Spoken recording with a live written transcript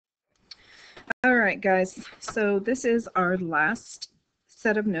right, guys, so this is our last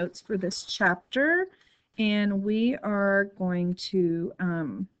set of notes for this chapter, and we are going to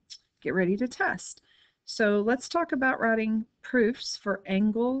get ready to test. So let's talk about writing proofs for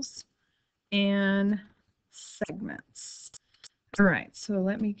angles and segments. All right, so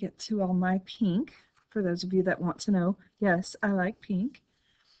let me get to all my pink for those of you that want to know. Yes, I like pink.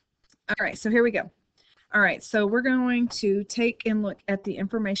 All right, so here we go. All right, so we're going to take and look at the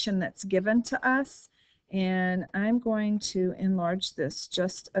information that's given to us, and I'm going to enlarge this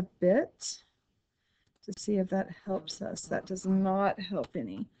just a bit to see if that helps us. That does not help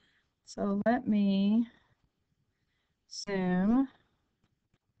any. So let me zoom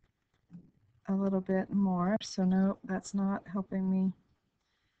a little bit more. So no, that's not helping me.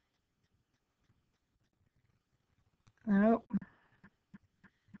 Nope.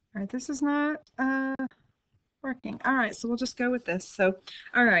 All right, this is not working. All right, so we'll just go with this. So,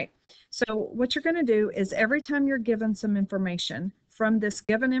 all right, so what you're going to do is every time you're given some information, from this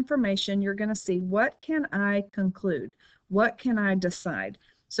given information, you're going to see, what can I conclude? What can I decide?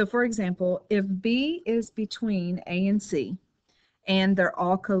 So, for example, if B is between A and C, and they're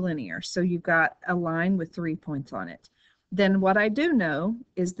all collinear, so you've got a line with 3 points on it, then what I do know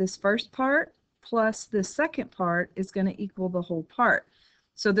is this first part plus this second part is going to equal the whole part.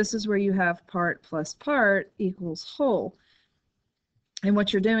 So this is where you have part plus part equals whole. And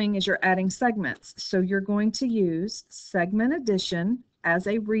what you're doing is you're adding segments. So you're going to use segment addition as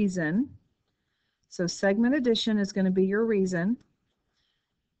a reason. So segment addition is going to be your reason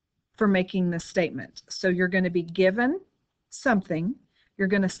for making this statement. So you're going to be given something. You're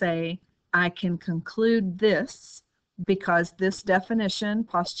going to say, I can conclude this because this definition,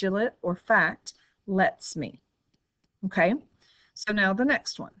 postulate, or fact lets me. Okay? So now the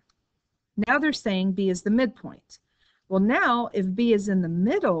next one. Now they're saying B is the midpoint. Well, now if B is in the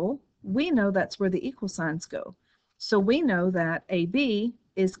middle, we know that's where the equal signs go. So we know that AB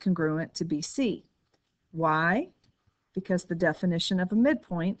is congruent to BC. Why? Because the definition of a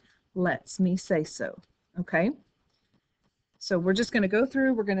midpoint lets me say so. Okay? So we're just going to go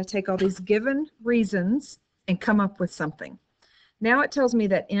through, we're going to take all these given reasons and come up with something. Now it tells me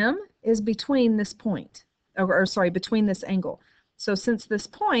that M is between this point, or sorry, between this angle. So since this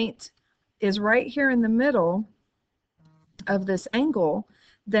point is right here in the middle of this angle,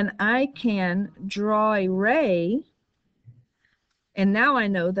 then I can draw a ray, and now I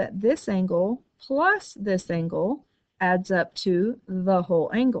know that this angle plus this angle adds up to the whole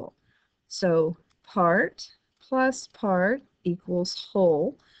angle. So part plus part equals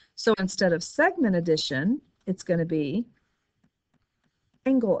whole. So instead of segment addition, it's going to be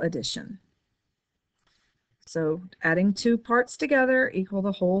angle addition. So adding two parts together equal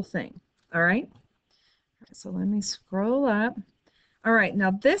the whole thing. All right? So let me scroll up. All right,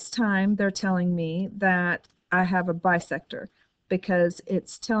 now this time they're telling me that I have a bisector because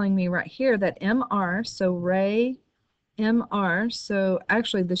it's telling me right here that MR, so ray MR, so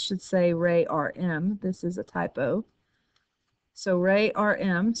actually this should say ray RM. This is a typo. So ray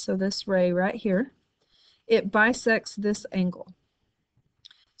RM, so this ray right here, it bisects this angle.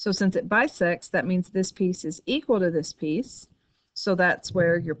 So since it bisects, that means this piece is equal to this piece. So that's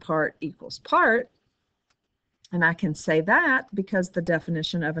where your part equals part. And I can say that because the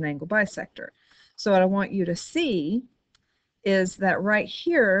definition of an angle bisector. So what I want you to see is that right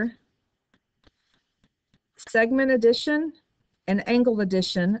here, segment addition and angle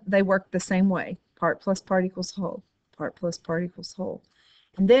addition, they work the same way. Part plus part equals whole. Part plus part equals whole.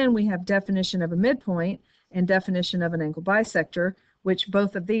 And then we have definition of a midpoint and definition of an angle bisector, which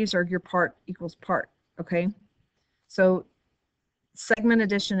both of these are your part equals part. Okay? So segment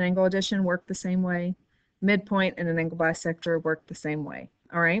addition and angle addition work the same way. Midpoint and an angle bisector work the same way.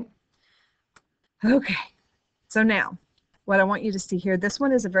 All right? Okay. So now, what I want you to see here, this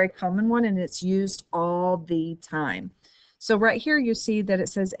one is a very common one and it's used all the time. So right here you see that it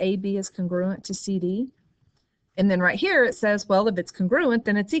says AB is congruent to CD. And then right here it says, well, if it's congruent,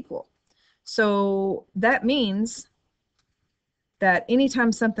 then it's equal. So that means that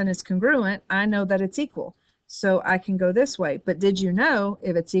anytime something is congruent, I know that it's equal. So I can go this way. But did you know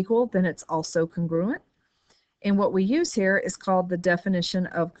if it's equal, then it's also congruent? And what we use here is called the definition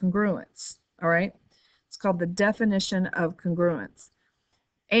of congruence. All right? It's called the definition of congruence.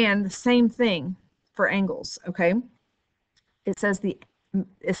 And the same thing for angles, okay? It says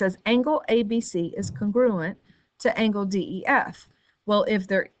angle ABC is congruent to angle DEF. Well, if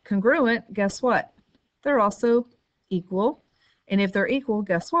they're congruent, guess what? They're also equal. And if they're equal,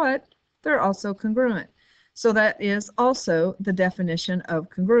 guess what? They're also congruent. So that is also the definition of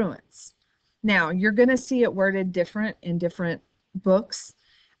congruence. Now, you're going to see it worded different in different books.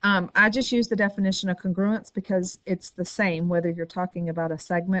 I just use the definition of congruence because it's the same whether you're talking about a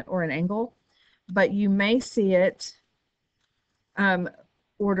segment or an angle, but you may see it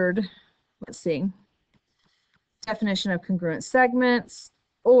ordered, let's see, definition of congruent segments,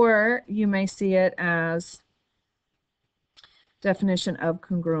 or you may see it as definition of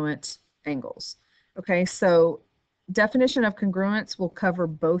congruent angles. Okay, so definition of congruence will cover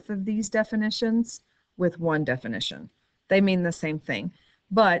both of these definitions with one definition. They mean the same thing.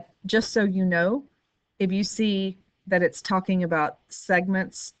 But just so you know, if you see that it's talking about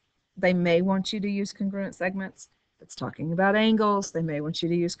segments, they may want you to use congruent segments. If it's talking about angles, they may want you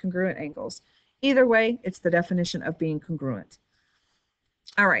to use congruent angles. Either way, it's the definition of being congruent.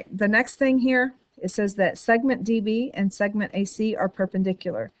 All right, the next thing here, it says that segment DB and segment AC are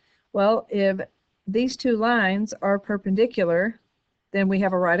perpendicular. Well, if these two lines are perpendicular, then we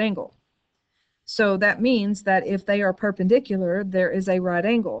have a right angle. So that means that if they are perpendicular, there is a right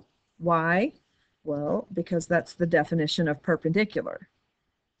angle. Why? Well, because that's the definition of perpendicular.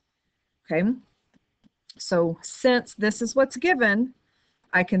 Okay, so since this is what's given,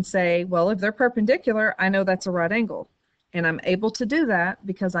 I can say, well, if they're perpendicular, I know that's a right angle. And I'm able to do that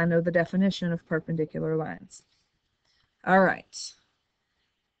because I know the definition of perpendicular lines. All right.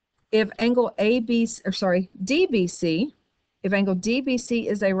 If angle DBC, if angle DBC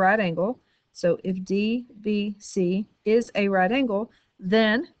is a right angle, so if DBC is a right angle,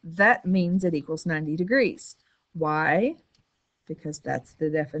 then that means it equals 90 degrees. Why? Because that's the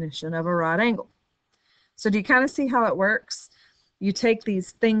definition of a right angle. So do you kind of see how it works? You take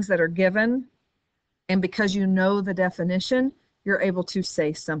these things that are given, and because you know the definition, you're able to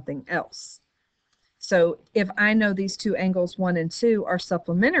say something else. So if I know these two angles 1 and 2 are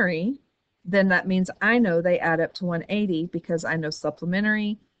supplementary, then that means I know they add up to 180 because I know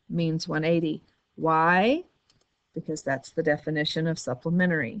supplementary means 180. Why? Because that's the definition of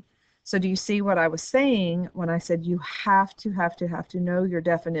supplementary. So do you see what I was saying when I said you have to know your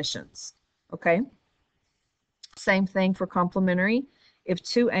definitions? Okay? Same thing for complementary. If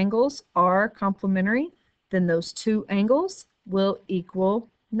two angles are complementary, then those two angles will equal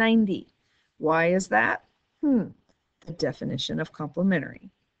 90. Why is that? The definition of complementary.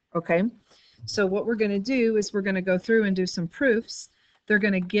 Okay, so what we're going to do is we're going to go through and do some proofs. They're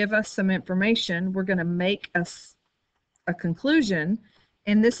going to give us some information. We're going to make us a conclusion,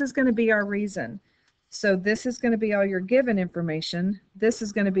 and this is going to be our reason. So this is going to be all your given information. This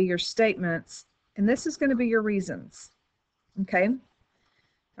is going to be your statements, and this is going to be your reasons. Okay?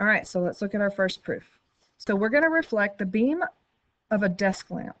 All right, so let's look at our first proof. So we're going to reflect the beam of a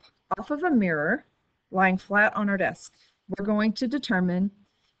desk lamp off of a mirror lying flat on our desk. We're going to determine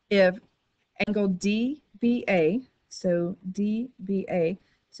if angle DBA, so DBA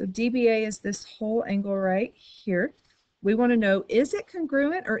is this whole angle right here. We want to know, is it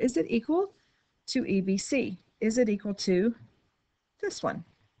congruent or is it equal to EBC? Is it equal to this one?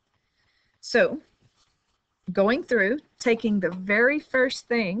 So going through, taking the very first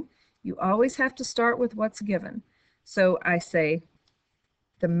thing, you always have to start with what's given. So I say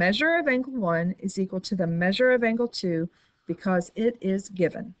the measure of angle 1 is equal to the measure of angle 2 because it is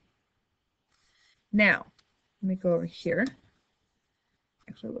given. Now, let me go over here.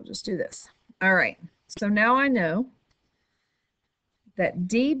 Actually, we'll just do this. All right, so now I know that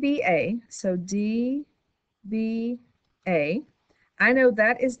DBA, so DBA, I know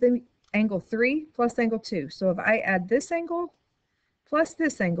that is the angle 3 plus angle 2. So if I add this angle plus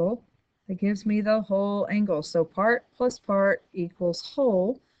this angle, that gives me the whole angle. So part plus part equals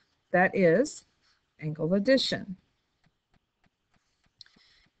whole. That is angle addition.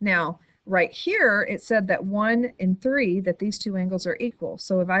 Now, right here, it said that 1 and 3, that these two angles are equal.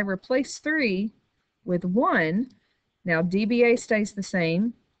 So if I replace 3 with 1, now DBA stays the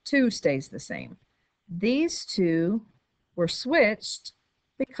same, 2 stays the same. These two were switched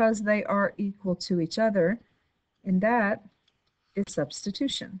because they are equal to each other, and that is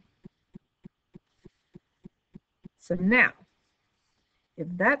substitution. So now, if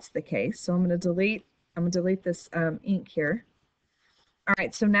that's the case, so I'm going to delete this ink here. All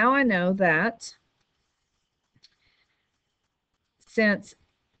right, so now I know that since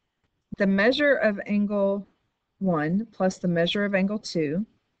the measure of angle 1 plus the measure of angle 2,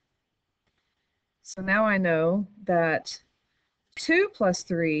 so now I know that 2 plus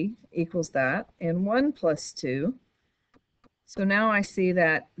 3 equals that, and 1 plus 2. So now I see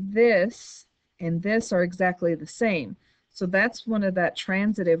that this and this are exactly the same. So that's one of that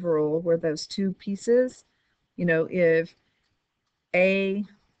transitive rule where those two pieces, you know, if A,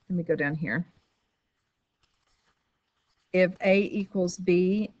 let me go down here. If A equals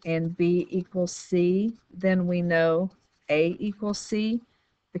B and B equals C, then we know A equals C.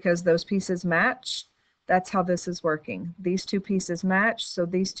 because those pieces match. That's how this is working. These two pieces match, so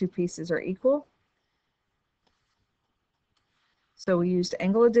these two pieces are equal. So we used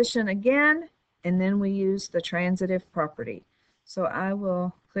angle addition again, and then we used the transitive property. So I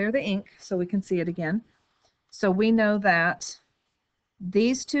will clear the ink so we can see it again. So we know that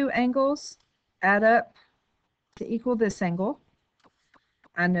these two angles add up to equal this angle.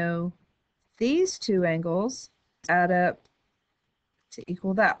 I know these two angles add up to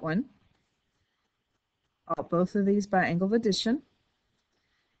equal that one. Both of these by angle of addition.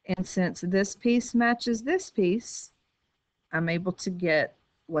 And since this piece matches this piece, I'm able to get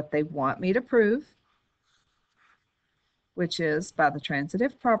what they want me to prove, which is by the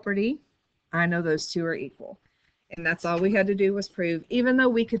transitive property, I know those two are equal. And that's all we had to do was prove. Even though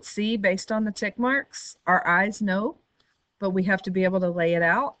we could see based on the tick marks, our eyes know, but we have to be able to lay it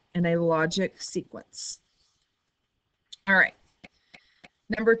out in a logic sequence. All right,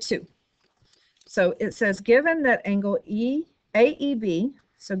 number 2. So it says, given that angle AEB,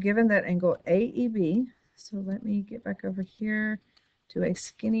 so given that angle AEB, so let me get back over here to a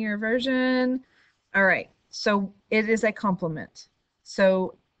skinnier version. All right, so it is a complement.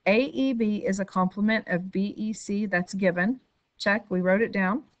 So AEB is a complement of BEC, that's given. Check, we wrote it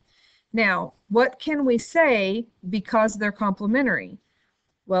down. Now, what can we say because they're complementary?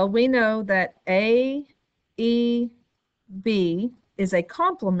 Well, we know that AEB is a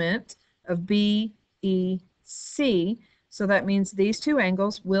complement of BEC, so that means these two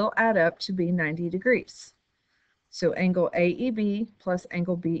angles will add up to be 90 degrees. So angle AEB plus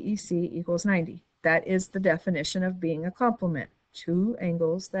angle BEC equals 90. That is the definition of being a complement, two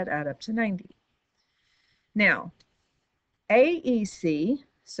angles that add up to 90. Now, AEC,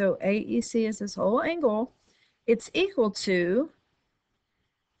 so AEC is this whole angle, it's equal to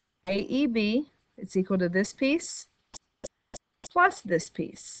AEB, it's equal to this piece plus this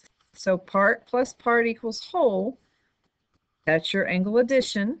piece. So part plus part equals whole. That's your angle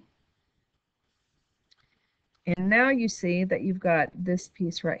addition. And now you see that you've got this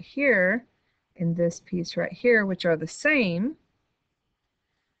piece right here and this piece right here, which are the same.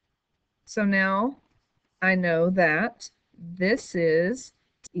 So now I know that this is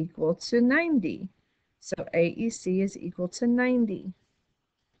equal to 90. So AEC is equal to 90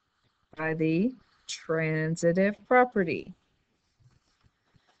 by the transitive property.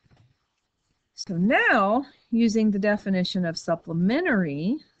 So now, using the definition of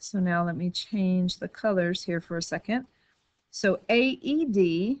supplementary, so now let me change the colors here for a second. So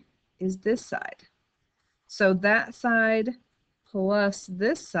AED is this side. So that side plus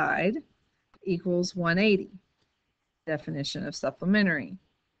this side equals 180. Definition of supplementary.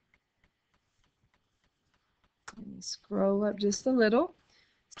 Let me scroll up just a little.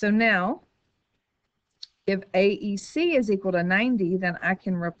 So now, if AEC is equal to 90, then I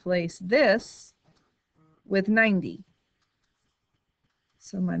can replace this with 90.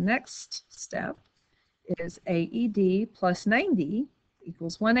 So my next step is AED plus 90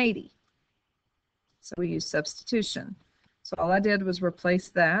 equals 180. So we use substitution. So all I did was replace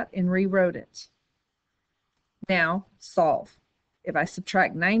that and rewrote it. Now solve. If I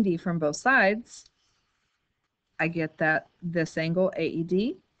subtract 90 from both sides, I get that this angle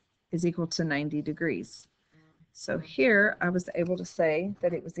AED is equal to 90 degrees. So here I was able to say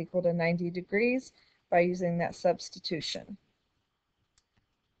that it was equal to 90 degrees by using that substitution.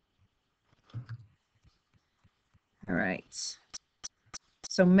 All right.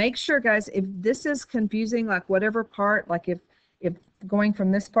 So make sure, guys, if this is confusing, like whatever part, like if going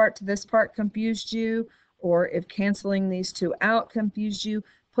from this part to this part confused you, or if canceling these two out confused you,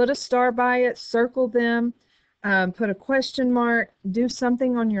 put a star by it, circle them, put a question mark, do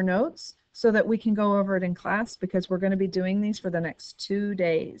something on your notes so that we can go over it in class, because we're going to be doing these for the next 2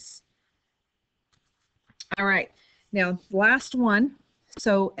 days. All right, now last one.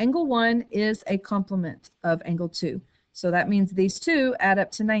 So angle 1 is a complement of angle 2. So that means these two add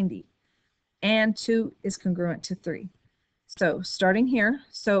up to 90. And 2 is congruent to 3. So starting here,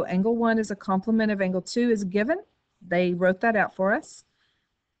 so angle 1 is a complement of angle 2 is given. They wrote that out for us.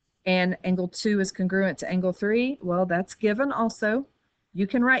 And angle 2 is congruent to angle 3. Well, that's given also. You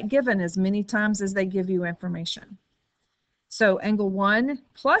can write given as many times as they give you information. So angle 1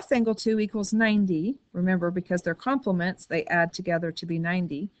 plus angle 2 equals 90. Remember, because they're complements, they add together to be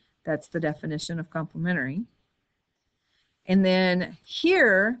 90. That's the definition of complementary. And then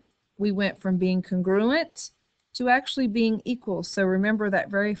here, we went from being congruent to actually being equal. So remember that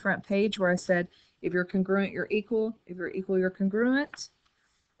very front page where I said, if you're congruent, you're equal. If you're equal, you're congruent.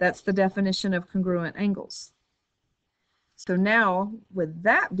 That's the definition of congruent angles. So now, with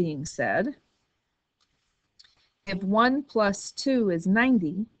that being said, if 1 plus 2 is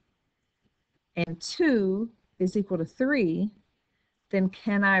 90 and 2 is equal to 3, then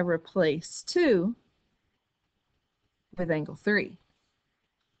can I replace 2 with angle 3?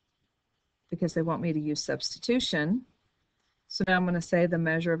 Because they want me to use substitution. So now I'm going to say the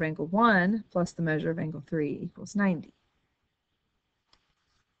measure of angle 1 plus the measure of angle 3 equals 90.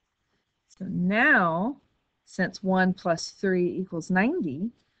 So now, since 1 plus 3 equals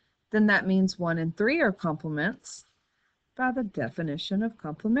 90, then that means 1 and 3 are complements by the definition of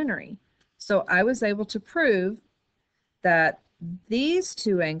complementary. So I was able to prove that these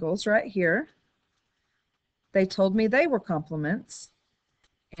two angles right here, they told me they were complements.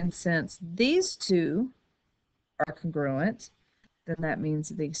 And since these two are congruent, then that means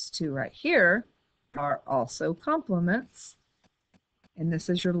these two right here are also complements. And this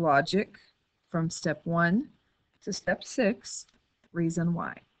is your logic from step 1 to step 6, reason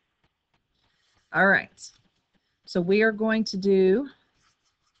why. All right, so we are going to do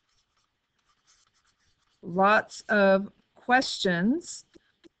lots of questions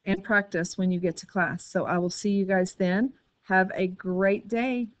and practice when you get to class. So I will see you guys then. Have a great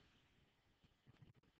day.